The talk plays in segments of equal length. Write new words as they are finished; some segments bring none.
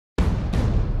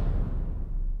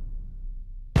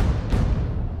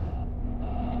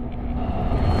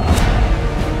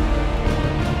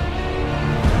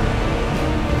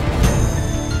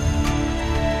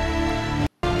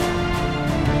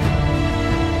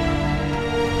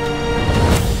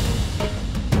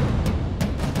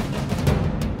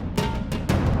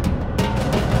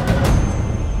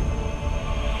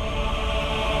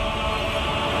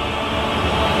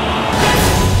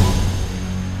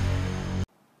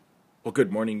Well,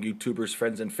 good morning, YouTubers,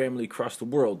 friends, and family across the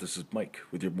world. This is Mike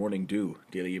with your Morning Dew,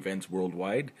 daily events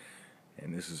worldwide.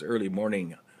 And this is early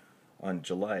morning on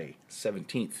July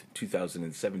 17th,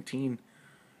 2017,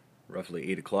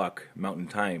 roughly 8 o'clock Mountain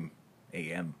Time,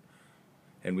 AM.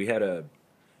 And we had a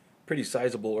pretty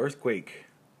sizable earthquake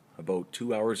about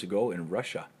 2 hours ago in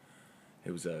Russia.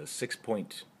 It was a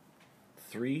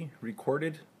 6.3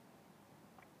 recorded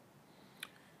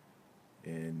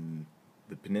in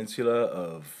the peninsula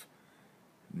of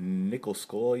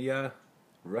Nikolskoye,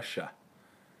 Russia.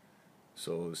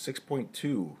 So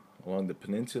 6.2 along the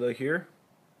peninsula here.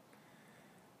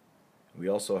 We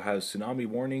also have tsunami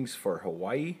warnings for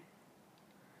Hawaii,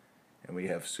 and we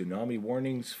have tsunami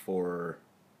warnings for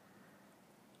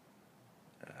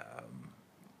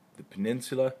the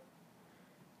peninsula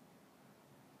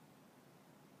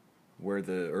where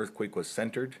the earthquake was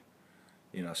centered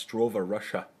in Ostrova,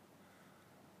 Russia.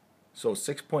 So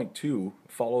 6.2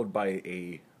 followed by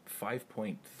a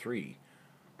 5.3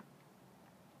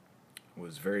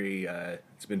 was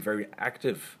it's been very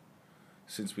active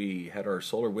since we had our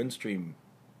solar wind stream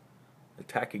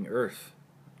attacking Earth,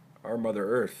 our Mother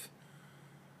Earth.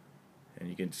 And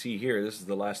you can see here, this is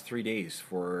the last 3 days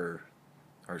for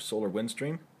our solar wind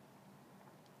stream.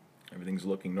 Everything's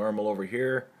looking normal over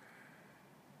here.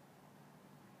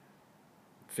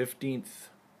 15th,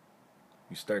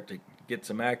 we start to get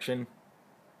some action.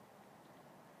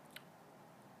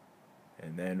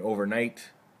 And then overnight,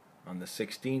 on the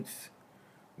 16th,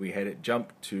 we had it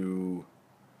jump to,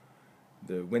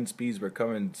 the wind speeds were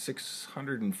coming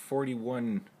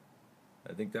 641,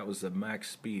 I think that was the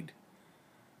max speed.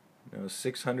 No,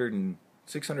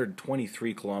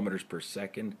 623 kilometers per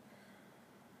second.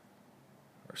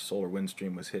 Our solar wind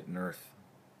stream was hitting Earth.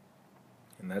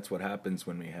 And that's what happens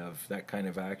when we have that kind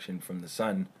of action from the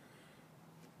sun,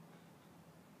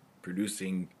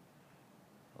 producing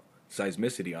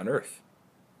seismicity on Earth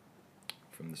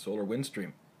from the solar wind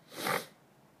stream. So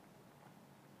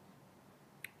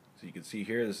you can see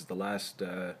here, this is the last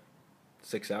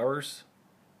 6 hours.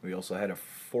 We also had a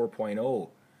 4.0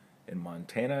 in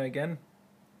Montana again,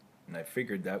 and I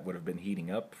figured that would have been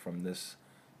heating up from this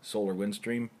solar wind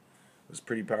stream. It was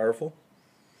pretty powerful.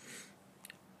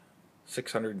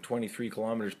 623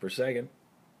 kilometers per second.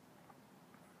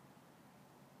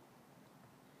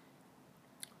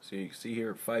 So you can see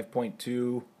here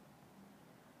 5.2,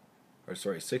 or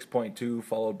sorry, 6.2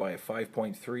 followed by a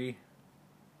 5.3.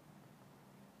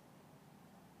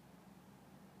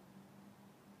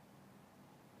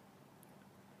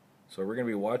 So we're going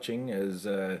to be watching as,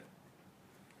 well,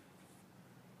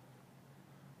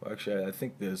 actually I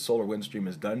think the solar wind stream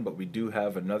is done, but we do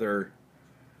have another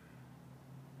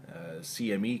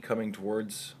CME coming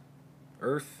towards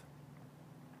Earth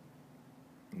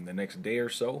in the next day or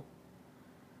so.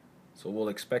 So we'll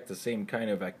expect the same kind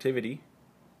of activity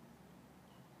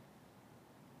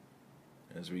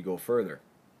as we go further.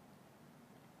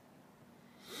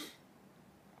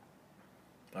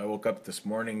 I woke up this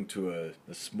morning to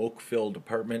a smoke-filled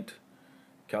apartment.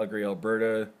 Calgary,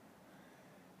 Alberta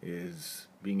is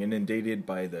being inundated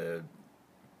by the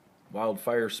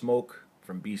wildfire smoke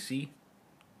from BC,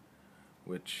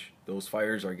 which those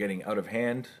fires are getting out of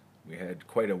hand. We had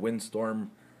quite a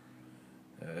windstorm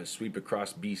sweep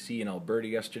across BC and Alberta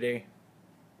yesterday.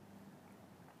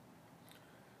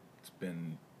 It's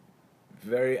been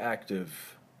very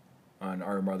active on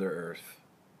our Mother Earth.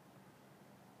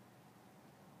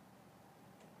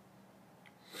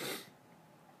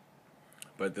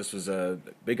 But this was a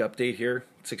big update here.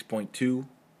 6.2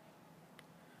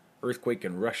 earthquake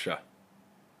in Russia.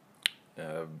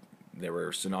 There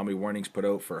were tsunami warnings put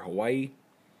out for Hawaii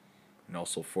and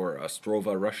also for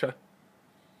Ostrova, Russia.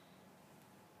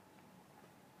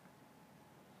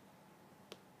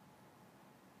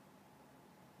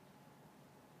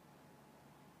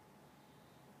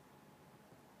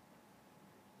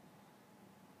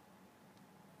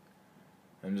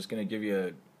 I'm just going to give you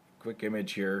a quick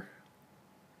image here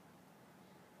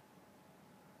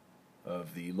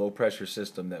of the low pressure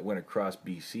system that went across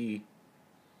BC.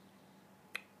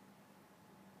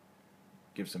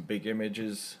 Give some big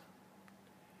images.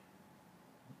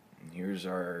 And here's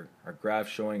our graph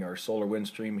showing our solar wind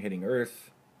stream hitting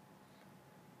Earth.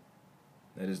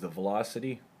 That is the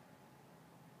velocity.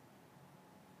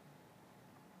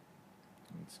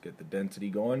 Let's get the density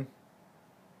going.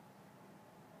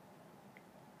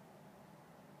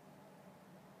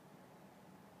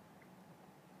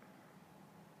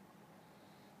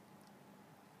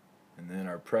 And then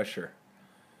our pressure.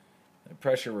 The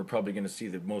pressure, we're probably going to see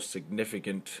the most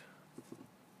significant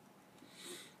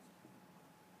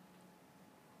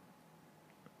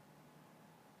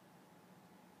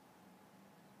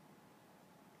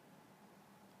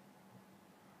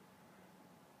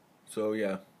So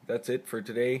yeah, that's it for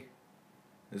today.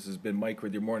 This has been Mike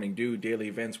with your Morning Dew, daily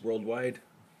events worldwide.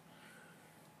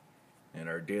 And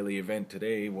our daily event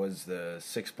today was the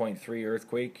 6.3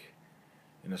 earthquake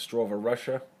in Ostrova,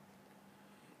 Russia.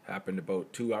 Happened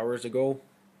about 2 hours ago,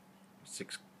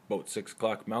 about 6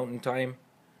 o'clock Mountain Time.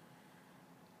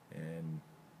 And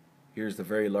here's the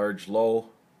very large low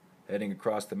heading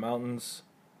across the mountains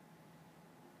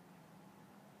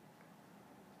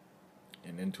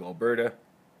and into Alberta.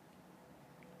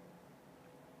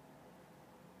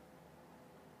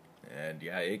 And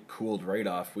yeah, it cooled right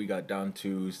off. We got down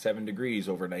to 7 degrees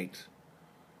overnight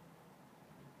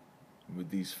with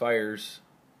these fires.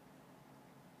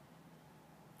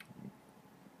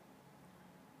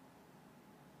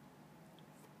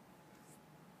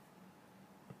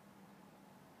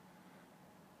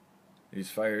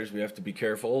 These fires, we have to be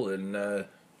careful, and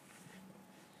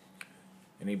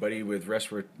anybody with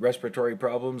respiratory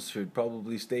problems should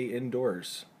probably stay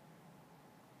indoors.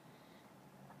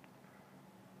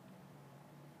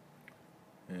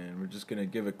 And we're just going to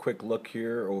give a quick look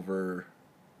here over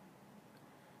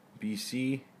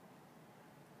BC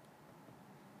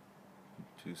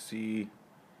to see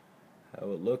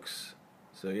how it looks.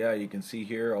 So yeah, you can see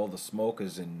here all the smoke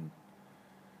is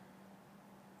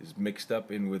mixed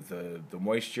up in with the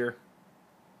moisture,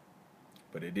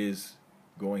 but it is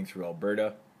going through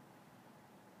Alberta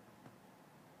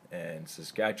and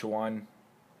Saskatchewan.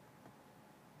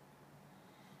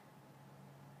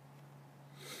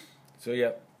 So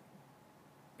yeah,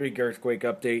 big earthquake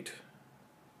update,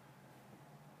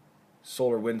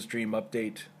 solar wind stream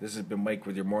update. This has been Mike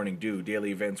with your Morning Dew,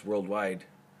 daily events worldwide.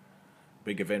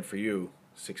 Big event for you,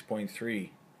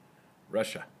 6.3,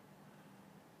 Russia.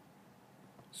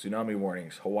 Tsunami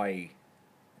warnings, Hawaii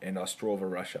and Ostrova,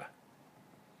 Russia.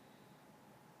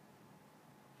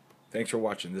 Thanks for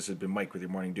watching. This has been Mike with your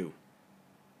Morning Dew.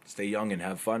 Stay young and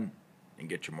have fun, and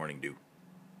get your Morning Dew.